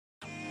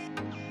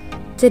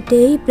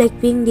Today,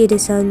 Blackpink did a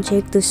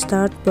soundcheck to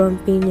start Born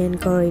Pink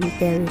Encore in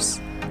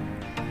Paris.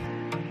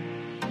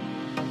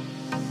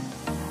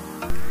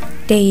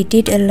 They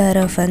did a lot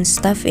of fun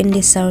stuff in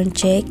the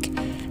soundcheck,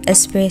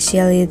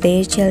 especially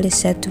their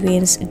Chelsea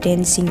twins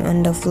dancing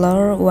on the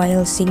floor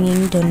while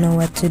singing Don't Know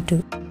What to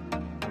Do.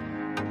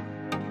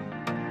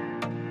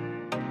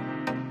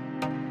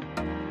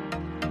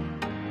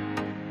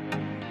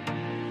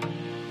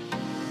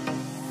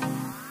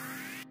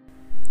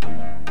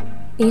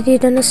 It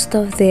didn't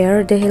stop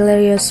there. The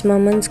hilarious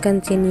moments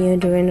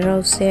continued when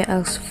Rosé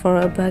asked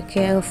for a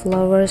bouquet of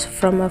flowers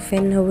from a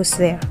fan who was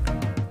there,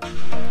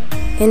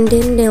 and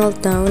then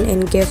knelt down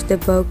and gave the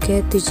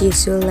bouquet to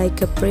Jisoo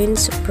like a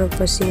prince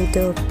proposing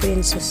to a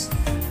princess.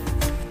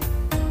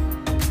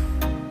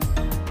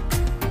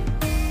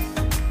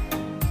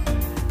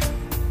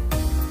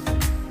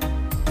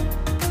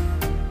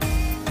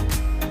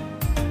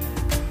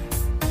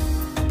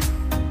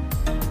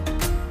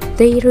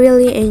 They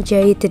really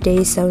enjoyed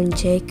today's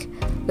soundcheck,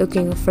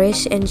 looking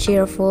fresh and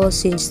cheerful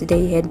since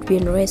they had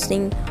been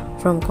resting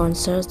from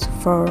concerts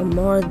for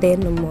more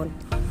than a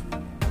month.